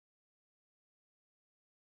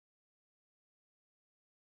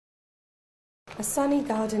A sunny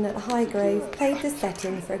garden at Highgrove played the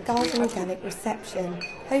setting for a garden organic reception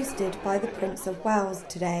hosted by the Prince of Wales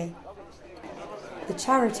today. The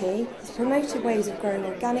charity has promoted ways of growing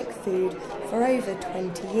organic food for over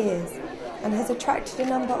 20 years and has attracted a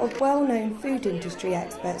number of well-known food industry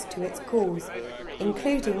experts to its cause,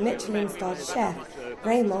 including Michelin-starred chef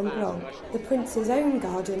Raymond Blanc. The Prince's own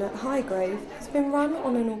garden at Highgrove has been run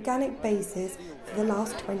on an organic basis for the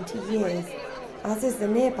last 20 years, as is the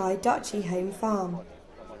nearby Duchy Home Farm.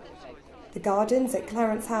 The gardens at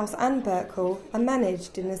Clarence House and Birkhall are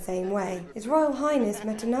managed in the same way. His Royal Highness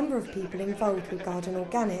met a number of people involved with Garden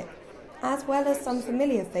Organic, as well as some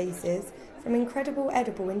familiar faces from Incredible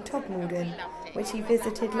Edible in Todmorden, which he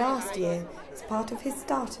visited last year as part of his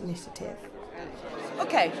Start initiative.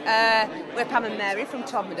 Okay, we're Pam and Mary from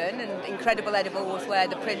Todmorden, and Incredible Edible was where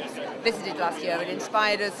the Prince visited last year and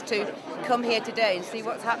inspired us to come here today and see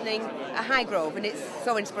what's happening at Highgrove, and it's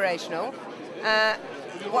so inspirational.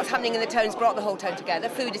 What's happening in the town's brought the whole town together.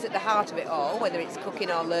 Food is at the heart of it all, whether it's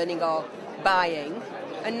cooking or learning or buying.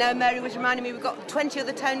 And now Mary was reminding me we've got 20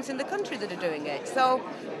 other towns in the country that are doing it. So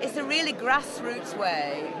it's a really grassroots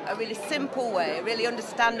way, a really simple way, a really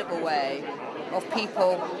understandable way of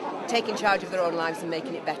people taking charge of their own lives and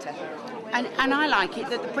making it better. And I like it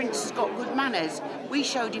that the Prince has got good manners. We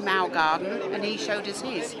showed him our garden and he showed us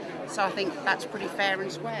his. So I think that's pretty fair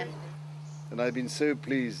and square. And I've been so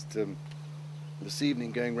pleased this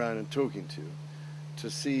evening going round and talking to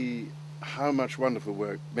see how much wonderful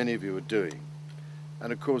work many of you are doing.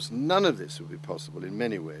 And of course none of this would be possible in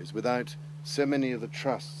many ways without so many of the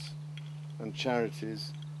trusts and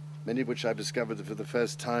charities, many of which I've discovered for the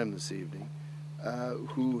first time this evening,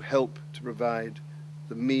 who help to provide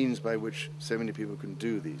the means by which so many people can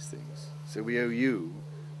do these things. So we owe you,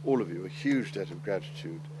 all of you, a huge debt of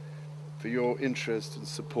gratitude for your interest and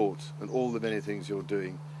support and all the many things you're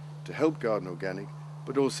doing to help Garden Organic,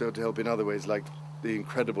 but also to help in other ways like the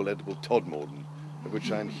Incredible Edible Todmorden, of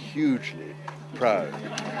which I'm hugely proud.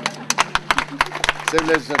 So,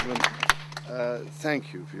 ladies and gentlemen,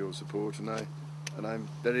 thank you for your support, and I'm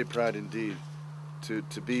very proud indeed to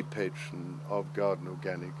be patron of Garden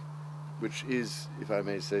Organic, which is, if I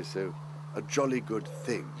may say so, a jolly good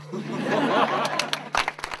thing.